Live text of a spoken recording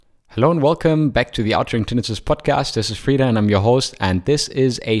Hello and welcome back to the Outdoing Tinnitus podcast. This is Frida and I'm your host, and this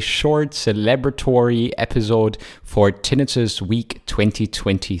is a short celebratory episode for Tinnitus Week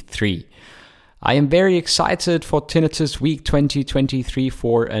 2023. I am very excited for Tinnitus Week 2023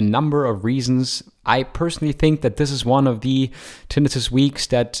 for a number of reasons. I personally think that this is one of the tinnitus weeks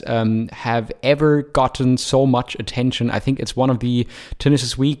that have ever gotten so much attention. I think it's one of the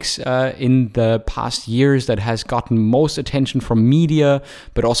tinnitus weeks in the past years that has gotten most attention from media,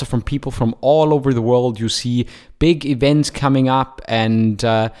 but also from people from all over the world. You see big events coming up, and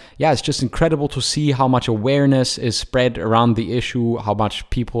it's just incredible to see how much awareness is spread around the issue, how much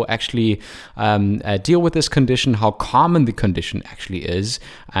people actually deal with this condition, how common the condition actually is,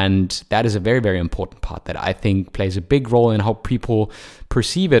 and that is a very, very important part that I think plays a big role in how people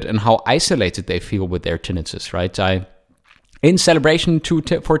perceive it and how isolated they feel with their tinnitus, right? In celebration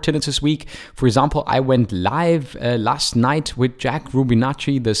for Tinnitus Week, for example, I went live last night with Jack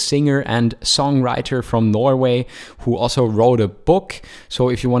Rubinacci, the singer and songwriter from Norway, who also wrote a book. So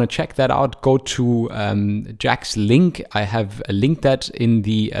if you want to check that out, go to Jack's link. I have linked that in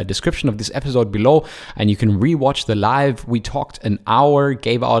the description of this episode below, and you can rewatch the live. We talked an hour,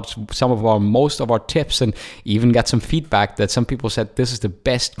 gave out most of our tips, and even got some feedback that some people said this is the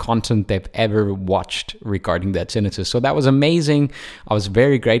best content they've ever watched regarding their tinnitus. So that was amazing. I was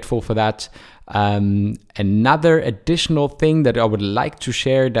very grateful for that. Another additional thing that I would like to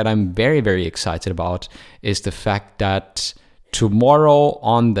share that I'm very, very excited about is the fact that tomorrow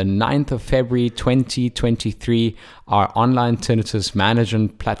on the 9th of February 2023, our online tinnitus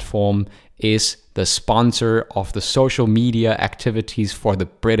management platform is the sponsor of the social media activities for the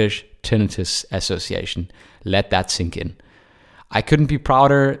British Tinnitus Association. Let that sink in. I couldn't be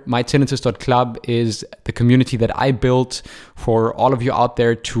prouder. MyTinnitus.club is the community that I built for all of you out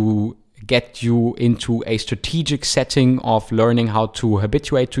there to get you into a strategic setting of learning how to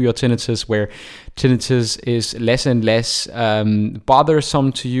habituate to your tinnitus, where tinnitus is less and less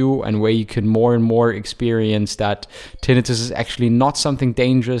bothersome to you, and where you can more and more experience that tinnitus is actually not something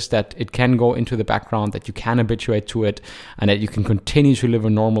dangerous, that it can go into the background, that you can habituate to it, and that you can continue to live a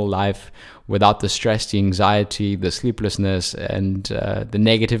normal life without the stress, the anxiety, the sleeplessness, and the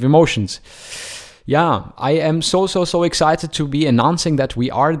negative emotions. Yeah, I am so excited to be announcing that we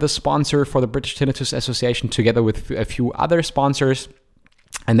are the sponsor for the British Tinnitus Association, together with a few other sponsors,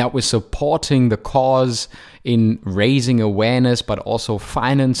 and that we're supporting the cause in raising awareness, but also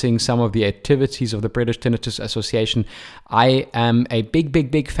financing some of the activities of the British Tinnitus Association. I am a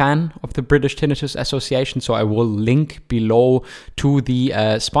big fan of the British Tinnitus Association, so I will link below to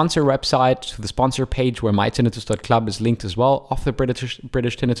the sponsor website, to the sponsor page where mytinnitus.club is linked as well, of the British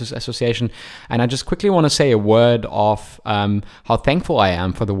Tinnitus Association. And I just quickly want to say a word of how thankful I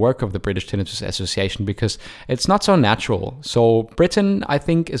am for the work of the British Tinnitus Association, because it's not so natural. So Britain, I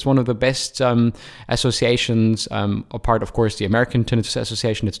think, is one of the best associations, apart, of course, the American Tinnitus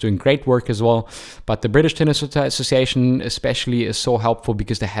Association. It's doing great work as well. But the British Tinnitus Association especially is so helpful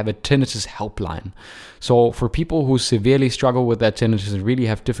because they have a tinnitus helpline. So for people who severely struggle with their tinnitus and really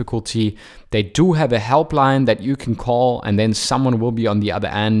have difficulty, they do have a helpline that you can call, and then someone will be on the other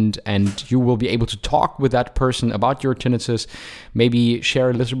end, and you will be able to talk with that person about your tinnitus, maybe share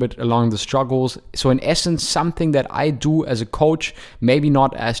a little bit along the struggles. So in essence, something that I do as a coach, maybe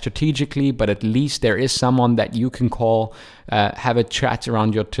not as strategically, but at least there is someone that you can call, have a chat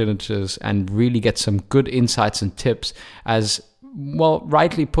around your tinnitus, and really get some good insights and tips. As well,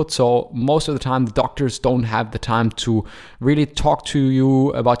 rightly put, so most of the time the doctors don't have the time to really talk to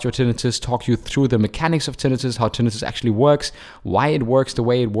you about your tinnitus, talk you through the mechanics of tinnitus, how tinnitus actually works, why it works the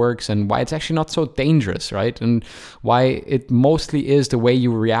way it works, and why it's actually not so dangerous, right? And why it mostly is the way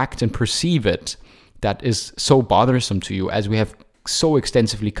you react and perceive it that is so bothersome to you, as we have so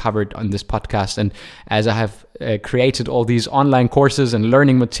extensively covered on this podcast, and as I have created all these online courses and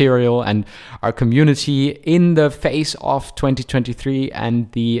learning material, and our community in the face of 2023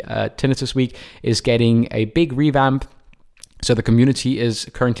 and the Tinnitus Week is getting a big revamp. So the community is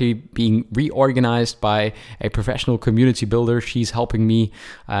currently being reorganized by a professional community builder. She's helping me.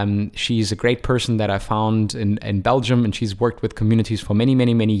 She's a great person that I found in Belgium, and she's worked with communities for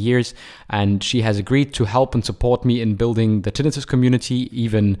many years. And she has agreed to help and support me in building the tinnitus community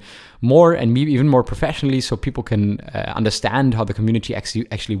even more, and maybe even more professionally, so people can understand how the community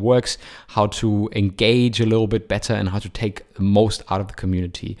actually works, how to engage a little bit better, and how to take the most out of the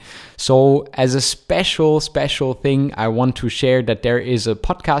community. So as a special thing, I want to share that there is a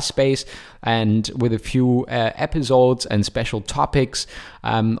podcast space and with a few episodes and special topics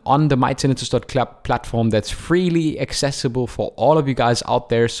on the mytinnitus.club platform that's freely accessible for all of you guys out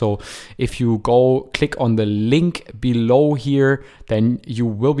there. So if you go click on the link below here, then you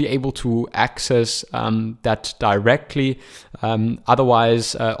will be able to access that directly.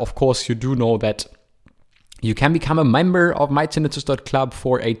 Otherwise, of course, you do know that you can become a member of mytinnitus.club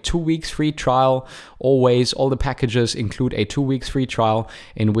for a 2 weeks free trial. Always, all the packages include a 2 weeks free trial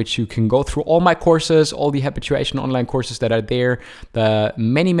in which you can go through all my courses, all the habituation online courses that are there, the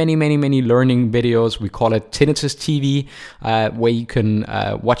many learning videos. We call it Tinnitus TV, where you can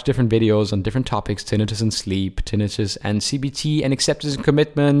watch different videos on different topics, tinnitus and sleep, tinnitus and CBT and acceptance and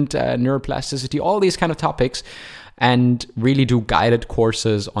commitment, neuroplasticity, all these kind of topics. And really do guided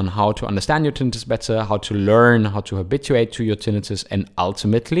courses on how to understand your tinnitus better, how to learn, how to habituate to your tinnitus, and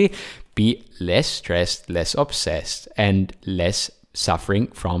ultimately be less stressed, less obsessed, and less suffering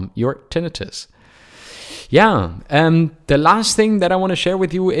from your tinnitus. Yeah, the last thing that I want to share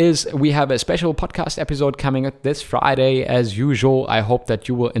with you is we have a special podcast episode coming up this Friday as usual. I hope that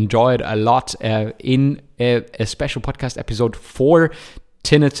you will enjoy it a lot in a special podcast episode for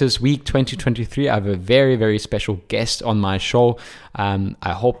Tinnitus Week 2023. I have a very special guest on my show.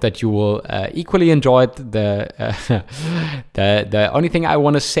 I hope that you will equally enjoy it. The only thing I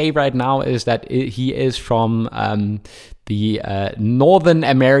want to say right now is that he is from the Northern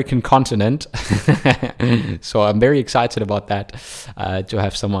American continent. So I'm very excited about that, to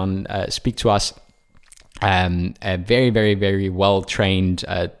have someone speak to us. A very well-trained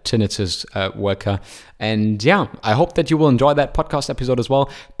tinnitus worker. And yeah, I hope that you will enjoy that podcast episode as well.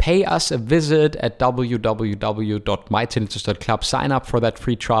 Pay us a visit at www.mytinnitus.club. Sign up for that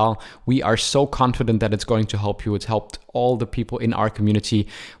free trial. We are so confident that it's going to help you. It's helped all the people in our community.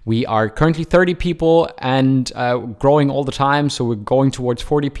 We are currently 30 people and growing all the time. So we're going towards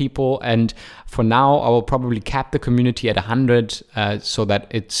 40 people. And for now, I will probably cap the community at 100 so that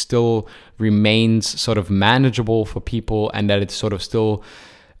it still remains sort of manageable for people and that it sort of still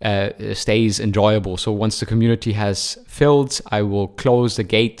stays enjoyable. So once the community has filled, I will close the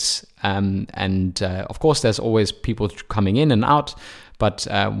gates. And of course, there's always people coming in and out. But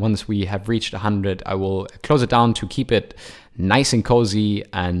once we have reached 100, I will close it down to keep it nice and cozy.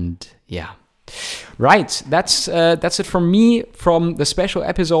 And yeah. Right, that's it from me from the special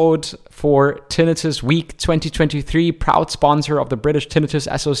episode for Tinnitus Week 2023, proud sponsor of the British Tinnitus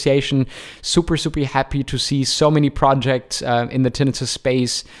Association. Super happy to see so many projects in the tinnitus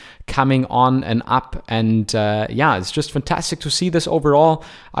space coming on and up, and yeah, it's just fantastic to see this overall.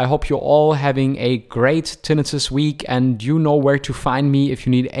 I hope you're all having a great tinnitus week, and you know where to find me if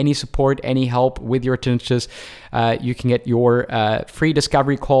you need any support, any help with your tinnitus. You can get your free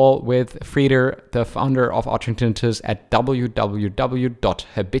discovery call with Frieder, the founder of Outring Tinnitus, at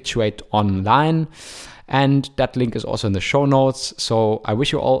www.habituateonline. And that link is also in the show notes. So I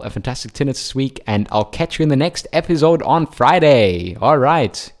wish you all a fantastic tinnitus week, and I'll catch you in the next episode on Friday. All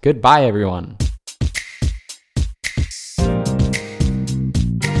right. Goodbye, everyone.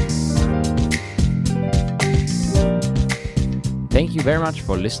 Thank you very much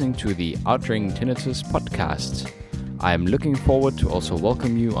for listening to the Outring Tinnitus podcast. I am looking forward to also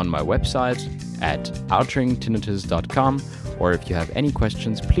welcome you on my website at outringtinnitus.com, or if you have any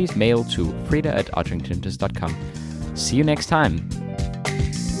questions, please mail to frieder@outringtinnitus.com. See you next time.